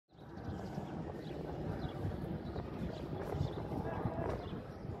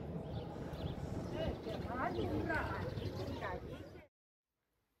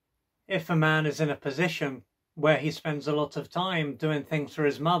If a man is in a position where he spends a lot of time doing things for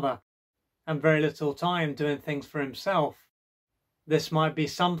his mother and very little time doing things for himself, this might be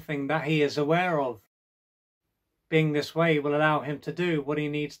something that he is aware of. Being this way will allow him to do what he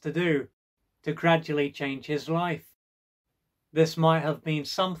needs to do to gradually change his life. This might have been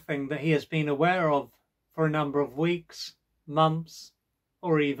something that he has been aware of for a number of weeks, months,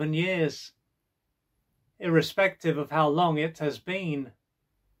 or even years. Irrespective of how long it has been,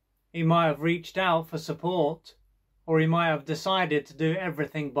 he might have reached out for support, or he might have decided to do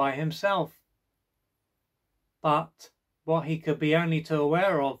everything by himself. But what he could be only too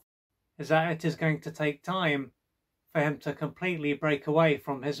aware of is that it is going to take time for him to completely break away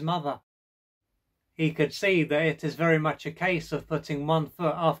from his mother. He could see that it is very much a case of putting one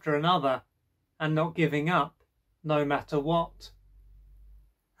foot after another and not giving up, no matter what.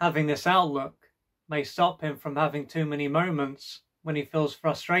 Having this outlook may stop him from having too many moments when he feels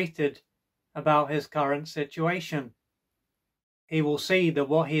frustrated about his current situation. He will see that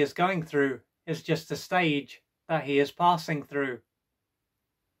what he is going through is just a stage that he is passing through.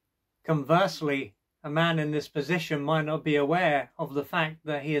 Conversely, a man in this position might not be aware of the fact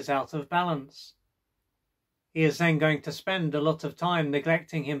that he is out of balance. He is then going to spend a lot of time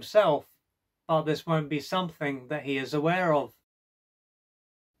neglecting himself, but this won't be something that he is aware of.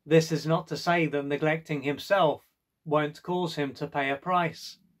 This is not to say that neglecting himself won't cause him to pay a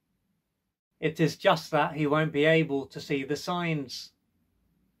price. It is just that he won't be able to see the signs.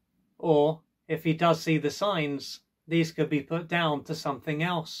 Or, if he does see the signs, these could be put down to something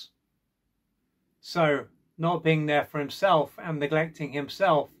else. So, not being there for himself and neglecting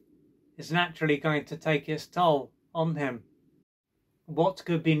himself is naturally going to take its toll on him. What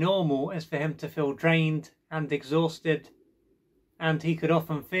could be normal is for him to feel drained and exhausted, and he could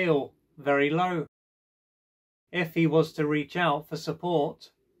often feel very low. If he was to reach out for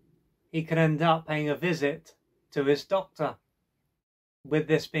support, he could end up paying a visit to his doctor, with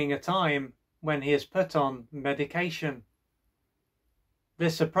this being a time when he is put on medication.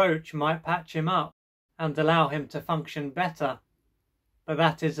 This approach might patch him up and allow him to function better, but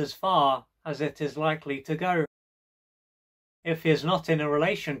that is as far as it is likely to go. If he is not in a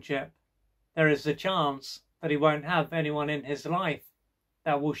relationship, there is a chance that he won't have anyone in his life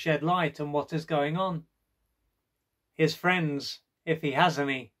that will shed light on what is going on. His friends, if he has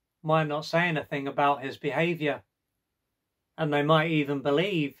any, might not say anything about his behaviour, and they might even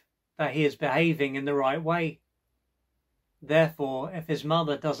believe that he is behaving in the right way. Therefore, if his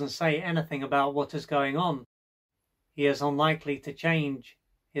mother doesn't say anything about what is going on, he is unlikely to change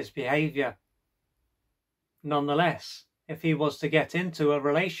his behaviour. Nonetheless, if he was to get into a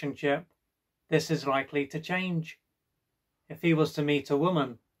relationship, this is likely to change. If he was to meet a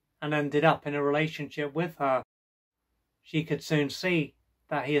woman and ended up in a relationship with her, she could soon see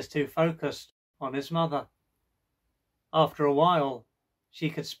that he is too focused on his mother. After a while, she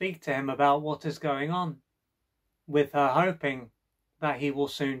could speak to him about what is going on, with her hoping that he will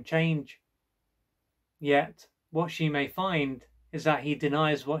soon change. Yet, what she may find is that he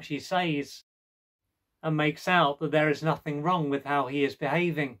denies what she says and makes out that there is nothing wrong with how he is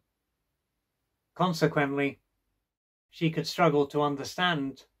behaving. Consequently, she could struggle to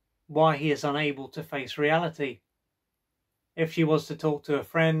understand why he is unable to face reality. If she was to talk to a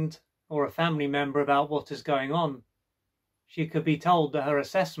friend or a family member about what is going on, she could be told that her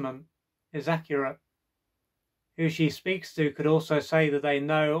assessment is accurate. Who she speaks to could also say that they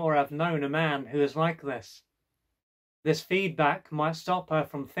know or have known a man who is like this. This feedback might stop her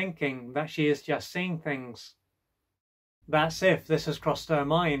from thinking that she is just seeing things. That's if this has crossed her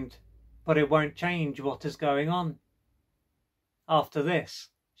mind, but it won't change what is going on. After this,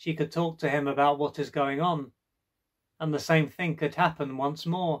 she could talk to him about what is going on, and the same thing could happen once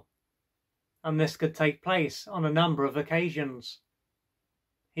more, and this could take place on a number of occasions.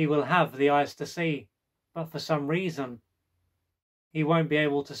 He will have the eyes to see, but for some reason, he won't be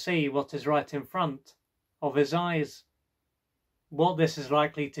able to see what is right in front of his eyes. What this is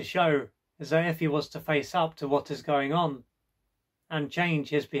likely to show is that if he was to face up to what is going on and change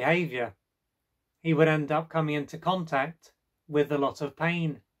his behaviour, he would end up coming into contact with a lot of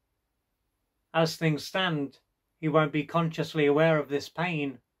pain. As things stand, he won't be consciously aware of this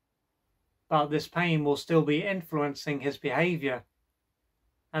pain, but this pain will still be influencing his behaviour,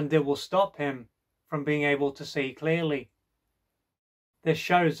 and it will stop him from being able to see clearly. This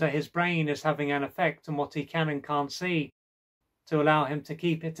shows that his brain is having an effect on what he can and can't see, to allow him to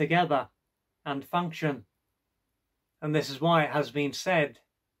keep it together and function. And this is why it has been said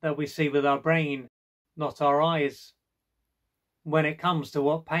that we see with our brain, not our eyes. When it comes to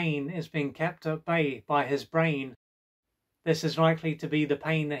what pain is being kept at bay by his brain, this is likely to be the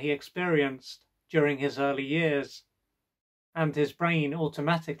pain that he experienced during his early years, and his brain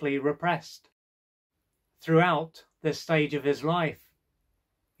automatically repressed. Throughout this stage of his life,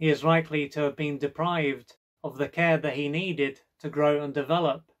 he is likely to have been deprived of the care that he needed to grow and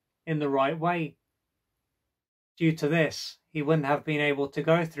develop in the right way. Due to this, he wouldn't have been able to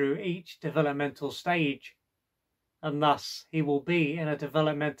go through each developmental stage, and thus he will be in a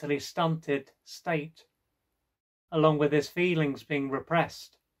developmentally stunted state. Along with his feelings being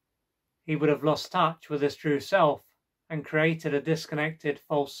repressed, he would have lost touch with his true self and created a disconnected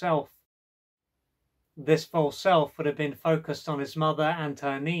false self. This false self would have been focused on his mother and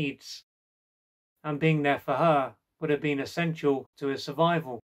her needs, and being there for her would have been essential to his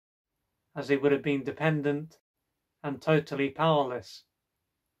survival, as he would have been dependent and totally powerless.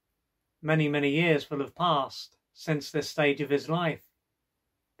 Many, many years will have passed since this stage of his life,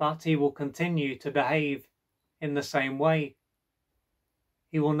 but he will continue to behave in the same way.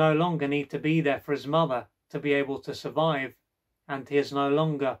 He will no longer need to be there for his mother to be able to survive, and he is no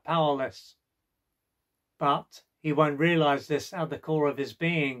longer powerless. But he won't realize this at the core of his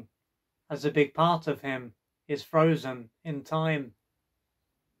being, as a big part of him is frozen in time.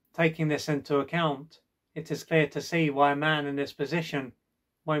 Taking this into account, it is clear to see why a man in this position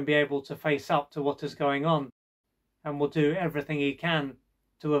won't be able to face up to what is going on, and will do everything he can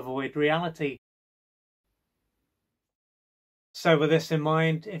to avoid reality. So with this in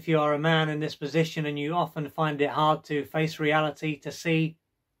mind, if you are a man in this position and you often find it hard to face reality, to see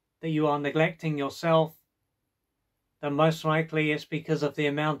that you are neglecting yourself, then most likely it's because of the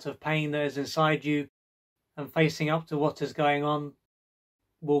amount of pain that is inside you, and facing up to what is going on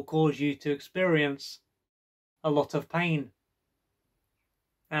will cause you to experience a lot of pain.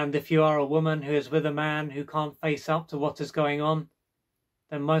 And if you are a woman who is with a man who can't face up to what is going on,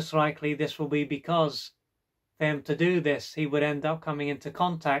 then most likely this will be because for him to do this, he would end up coming into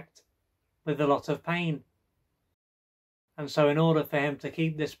contact with a lot of pain. And so in order for him to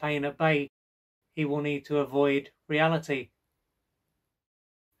keep this pain at bay, he will need to avoid reality.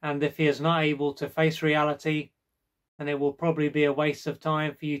 And if he is not able to face reality, then it will probably be a waste of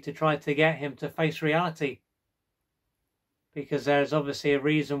time for you to try to get him to face reality. Because there is obviously a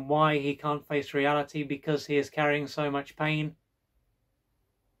reason why he can't face reality, because he is carrying so much pain.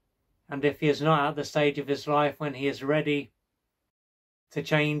 And if he is not at the stage of his life when he is ready to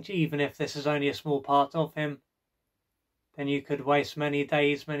change, even if this is only a small part of him, then you could waste many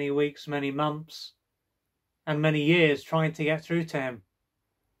days, many weeks, many months, and many years trying to get through to him.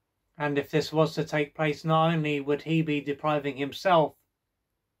 And if this was to take place, not only would he be depriving himself,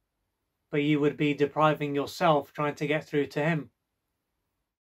 but you would be depriving yourself trying to get through to him.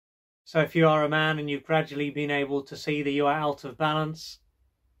 So if you are a man and you've gradually been able to see that you are out of balance,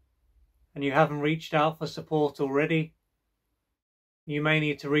 and you haven't reached out for support already, you may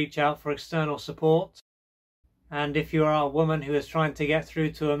need to reach out for external support. And if you are a woman who is trying to get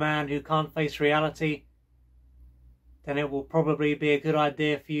through to a man who can't face reality, then it will probably be a good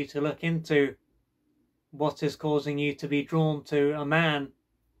idea for you to look into what is causing you to be drawn to a man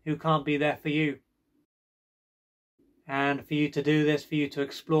who can't be there for you. And for you to do this, for you to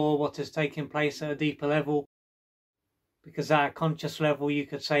explore what is taking place at a deeper level, because at a conscious level you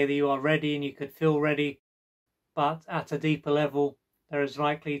could say that you are ready and you could feel ready, but at a deeper level there is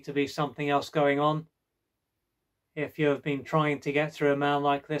likely to be something else going on. If you have been trying to get through a man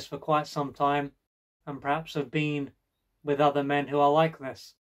like this for quite some time, and perhaps have been with other men who are like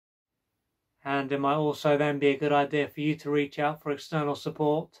this. And it might also then be a good idea for you to reach out for external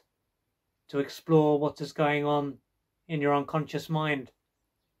support, to explore what is going on in your unconscious mind.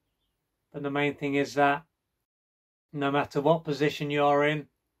 But the main thing is that no matter what position you are in,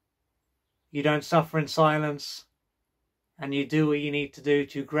 you don't suffer in silence, and you do what you need to do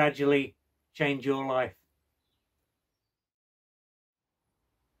to gradually change your life.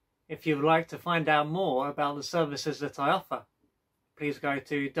 If you would like to find out more about the services that I offer, please go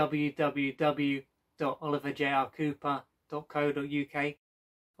to www.oliverjrcooper.co.uk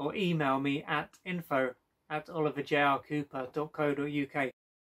or email me at info@oliverjrcooper.co.uk,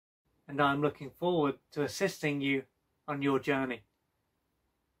 and I'm looking forward to assisting you on your journey.